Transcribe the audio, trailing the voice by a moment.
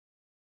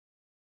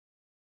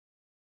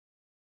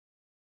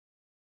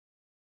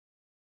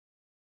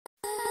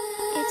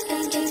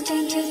There's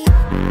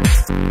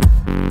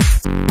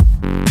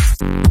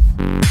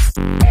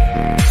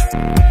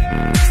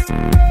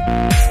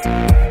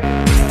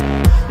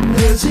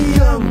a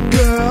young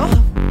girl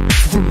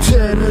from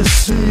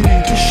Tennessee,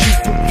 cause she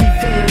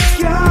believed in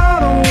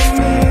God on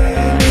me.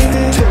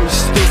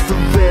 Taste of the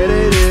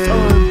vanity,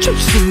 I'm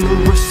chasing the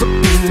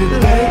recipe.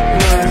 Late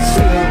nights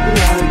look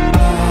like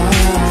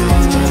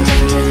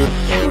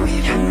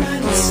we've been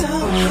running so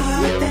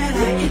hard that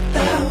I hit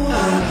the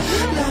wall.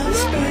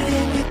 Lungs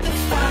burning with the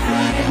fire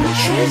and the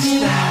chest.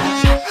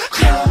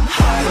 Chrome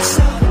heart,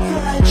 so the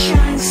blood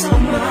shines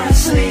on my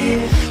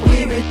sleeve.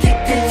 We're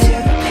addicted to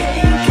the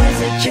pain, cause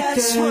it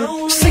just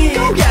won't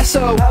Sicko, yeah,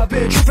 so I've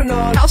been tripping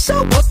on house,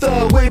 so what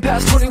the way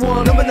past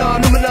 21.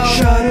 Noumenon, Noumenon,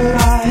 shuttered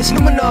eyes.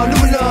 Noumenon,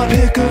 Noumenon,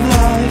 pick of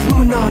life.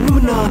 Noumenon,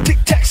 Noumenon,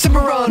 tic-tac,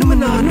 Cimarron.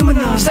 Noumenon,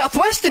 Noumenon,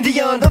 Southwest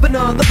Indian.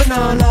 Lebanon,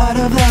 Lebanon, lot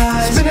of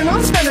lies. Spinning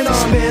on, spinning on,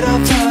 spit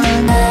of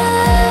time.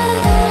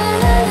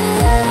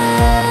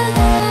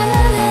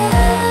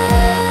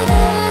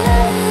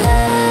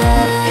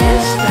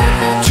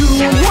 Tu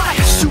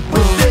Neurotic,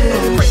 super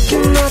thin,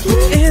 breaking up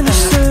with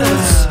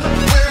innocence.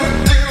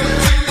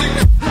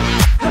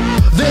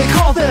 They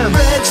call them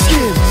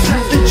redskins,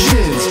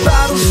 pathogens,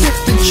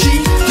 battle-shifting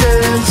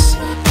chieftains.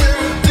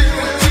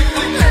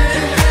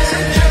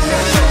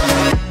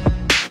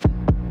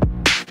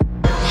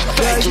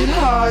 Faggot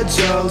hides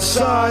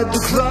outside the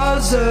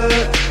closet,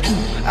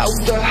 out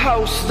the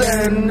house,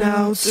 then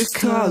out to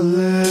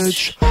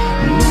college.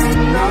 New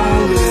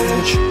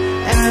knowledge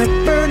and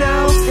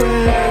burnout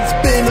friends.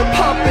 Been a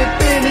puppet,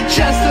 been a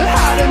jester,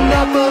 had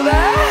enough of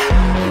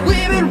that.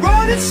 We've been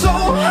running so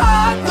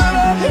hard that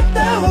I hit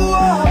that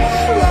wall.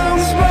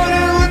 Lungs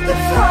burning with the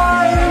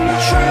fire and the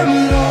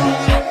tramadol.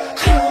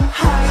 Chrome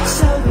heart,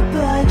 so the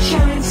blood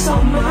shines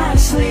on my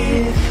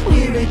sleeve.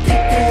 We're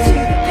addicted to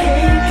the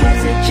pain,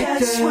 cause it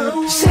just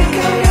won't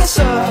Sicko, yes,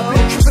 I've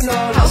been tripping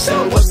on house, so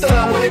what the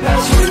way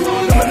past you.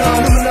 Noumenon,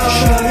 Noumenon,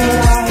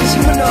 shuttered eyes.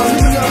 Noumenon,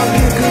 Noumenon,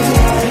 pick of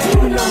life.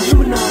 Noumenon,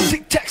 Noumenon,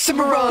 tic-tac,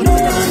 Cimarron.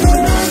 Noumenon,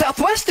 Noumenon,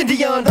 Southwest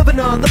Indian.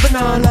 Lebanon,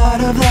 Lebanon,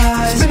 lot of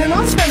lies. Spinning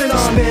on, spit of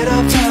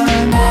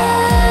time.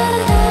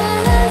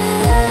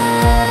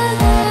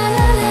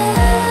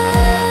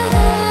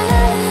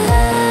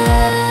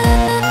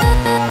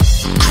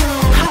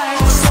 Chrome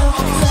heart, so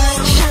the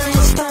blood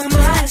shines on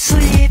my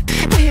sleeve.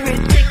 We're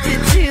addicted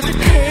to the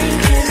pain,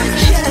 cause it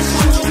just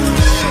won't.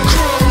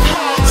 Chrome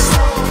heart,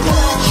 so the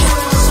blood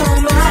shines on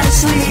my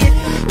sleeve.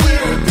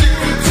 We're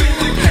addicted to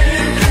the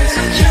pain, cause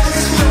it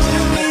just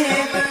won't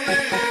leave.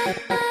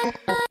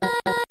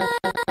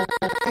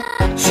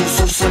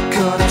 So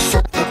psychotic, so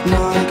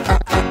hypnotic,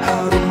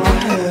 out of my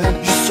head.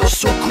 You're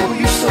so cool,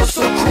 you're so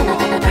cool.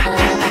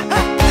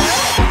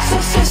 So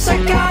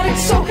psychotic,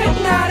 so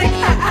hypnotic,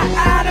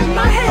 out of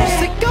my head.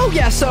 Sicko,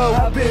 yeah, so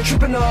I've been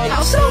tripping on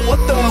house, so what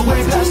the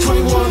way past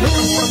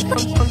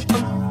 21.